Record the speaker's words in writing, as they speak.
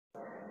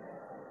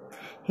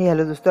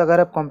Hello दोस्तों, अगर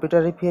आप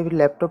कंप्यूटर या फिर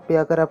लैपटॉप पे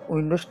अगर आप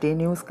विंडोज़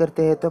 10 यूज़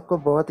करते हैं तो आपको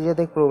बहुत ही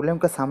ज़्यादा एक प्रॉब्लम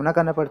का सामना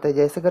करना पड़ता है।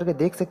 जैसे करके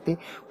देख सकते हैं,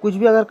 कुछ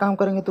भी अगर काम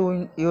करेंगे तो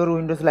योर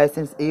विंडोज़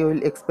लाइसेंस ये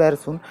विल एक्सपायर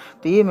सून,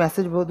 तो ये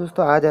मैसेज बहुत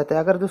दोस्तों आ जाता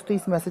है। अगर दोस्तों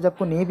इस मैसेज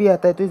आपको नहीं भी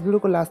आता है तो इस वीडियो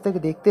को लास्ट तक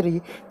देखते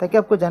रहिए ताकि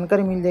आपको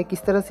जानकारी मिल जाए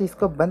किस तरह से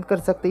इसको बंद कर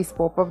सकते हैं। इस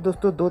पॉपअप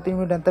दोस्तों 2-3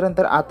 मिनट अंतर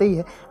अंतर आते ही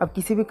है, आप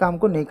किसी भी काम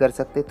को नहीं कर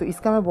सकते। तो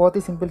इसका मैं बहुत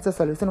ही सिंपल सा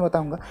सोल्यूशन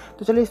बताऊँगा,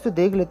 तो चलिए इसको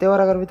देख लेते हैं। और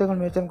अगर अभी तक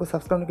मेरे चैनल को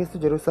सब्सक्राइब नहीं किया तो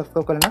जरूर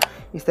सब्सक्राइब कर लेना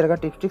इस तरह का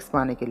टिप्स ट्रिक्स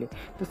पाने के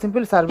लिए। तो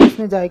सिंपल सर्विस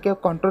में जाके आप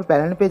कंट्रोल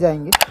पैनल पे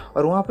जाएंगे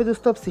और वहाँ पे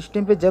दोस्तों आप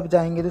सिस्टम पे जब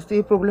जाएंगे दोस्तों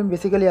ये प्रॉब्लम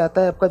बेसिकली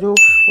आता है आपका जो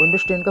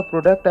विंडोज 10 का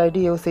प्रोडक्ट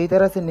आईडी है वो सही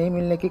तरह से नहीं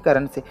मिलने के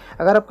कारण से।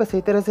 अगर आपका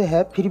सही तरह से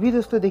है फिर भी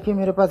दोस्तों देखिए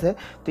मेरे पास है,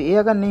 तो ये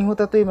अगर नहीं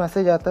होता तो ये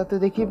मैसेज आता। तो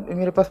देखिए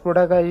मेरे पास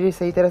प्रोडक्ट आईडी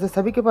सही तरह से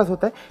सभी के पास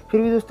होता है,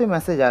 फिर भी दोस्तों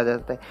मैसेज आ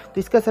जाता है।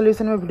 तो इसका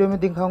सोल्यूशन मैं वीडियो में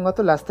दिखाऊंगा,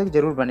 तो लास्ट तक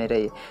जरूर बने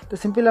रहिए। तो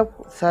सिंपल आप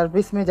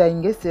सर्विस में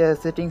जाएंगे,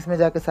 सेटिंग्स में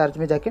जाके सर्च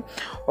में जाके,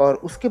 और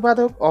उसके बाद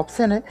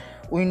ऑप्शन है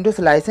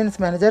विंडोज़ लाइसेंस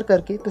मैनेजर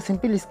करके, तो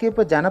सिंपल इसके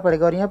ऊपर जाना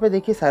पड़ेगा। और यहाँ पे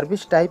देखिए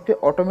सर्विस टाइप पे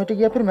ऑटोमेटिक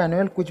या फिर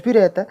मैनुअल कुछ भी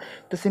रहता है,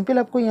 तो सिंपल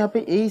आपको यहाँ पे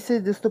यही से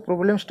दोस्तों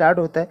प्रॉब्लम स्टार्ट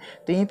होता है।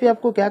 तो यहीं पे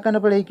आपको क्या करना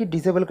पड़ेगा कि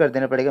डिसेबल कर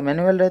देना पड़ेगा।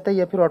 मैनुअल रहता है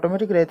या फिर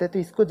ऑटोमेटिक रहता है, तो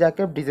इसको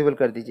जाके आप डिसेबल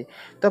कर दीजिए,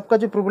 तो आपका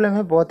जो प्रॉब्लम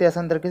है बहुत ही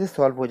आसान तरीके से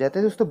सॉल्व हो जाता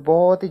है। दोस्तों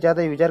बहुत ही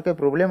ज़्यादा यूजर का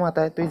प्रॉब्लम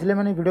आता है, तो इसलिए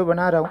मैंने वीडियो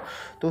बना रहा हूँ।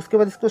 तो उसके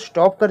बाद इसको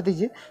स्टॉप कर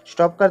दीजिए।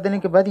 स्टॉप कर देने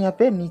के बाद यहाँ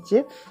पे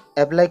नीचे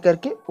अप्लाई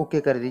करके ओके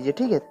कर दीजिए,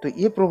 ठीक है। तो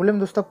ये प्रॉब्लम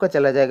दोस्तों आपका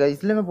चला जाएगा।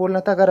 इसलिए मैं बोल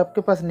रहा था अगर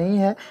आपके पास नहीं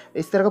है,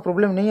 इस तरह का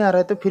प्रॉब्लम नहीं आ रहा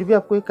है, तो फिर भी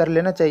आपको ये कर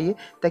लेना चाहिए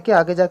ताकि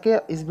आगे जाके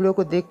इस वीडियो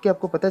को देख के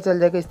आपको पता चल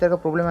जाएगा इस तरह का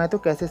प्रॉब्लम आए तो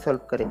कैसे सॉल्व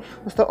करें।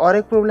 दोस्तों और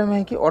एक प्रॉब्लम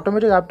है कि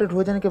ऑटोमेटिक अपडेट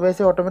हो जाने की वजह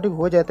से ऑटोमेटिक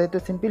हो जाता है, तो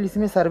सिंपल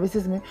इसमें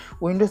सर्विसेज में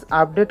विंडोज़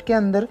अपडेट के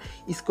अंदर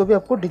इसको भी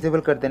आपको डिसेबल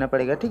कर देना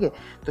पड़ेगा, ठीक है।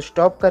 तो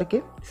स्टॉप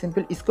करके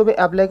सिंपल इसको भी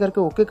अप्लाई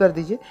करके ओके कर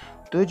दीजिए,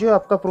 तो जो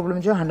आपका प्रॉब्लम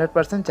जो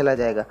 100% चला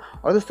जाएगा।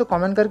 और दोस्तों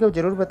कमेंट करके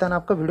जरूर बताना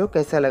आपका वीडियो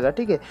कैसा लगा,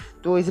 ठीक है।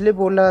 तो इसलिए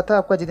बोल रहा था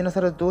आपका जितना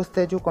सारा दोस्त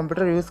है जो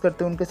कंप्यूटर यूज़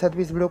करते हैं उनके साथ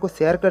भी इस वीडियो को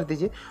शेयर कर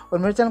दीजिए। और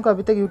मेरे चैनल को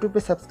अभी तक यूट्यूब पे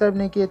सब्सक्राइब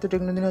नहीं किया तो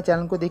टेक्नो दुनिया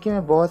चैनल को देखिए,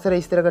 मैं बहुत सारा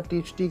इस तरह का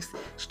टिप्स टिक्स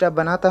स्टेप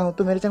बनाता हूँ,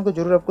 तो मेरे चैनल को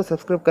जरूर आपको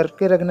सब्सक्राइब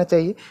करके रखना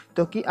चाहिए,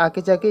 तो कि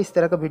आगे जाके इस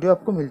तरह का वीडियो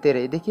आपको मिलते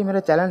रहे। देखिए मेरा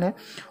चैनल है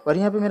और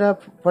यहाँ पे मेरा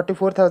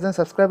 44,000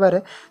 सब्सक्राइबर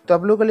है, तो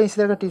आप लोगों के लिए इस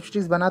तरह का टिप्स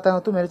टिक्स बनाता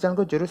हूँ, तो मेरे चैनल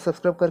को जरूर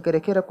सब्सक्राइब करके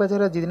रखिए। आपका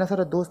जरा जितना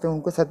सारा दोस्त है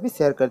उनके साथ भी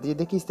शेयर कर दीजिए।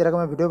 देखिए इस तरह का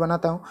मैं वीडियो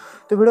बनाता हूँ,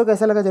 तो वीडियो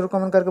कैसा लगा जरूर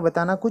कमेंट करके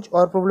बताना। कुछ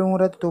और प्रॉब्लम हो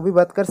रहा है तो भी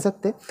बात कर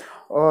सकते,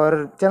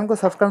 और चैनल को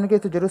सब्सक्राइब नहीं किया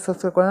तो जरूर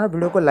सब्सक्राइब करना,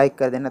 वीडियो को लाइक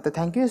कर देना। तो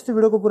थैंक यू इस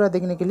वीडियो को पूरा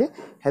देखने के लिए।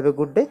 Have a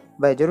good day,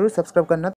 bye. जरूर सब्सक्राइब करना।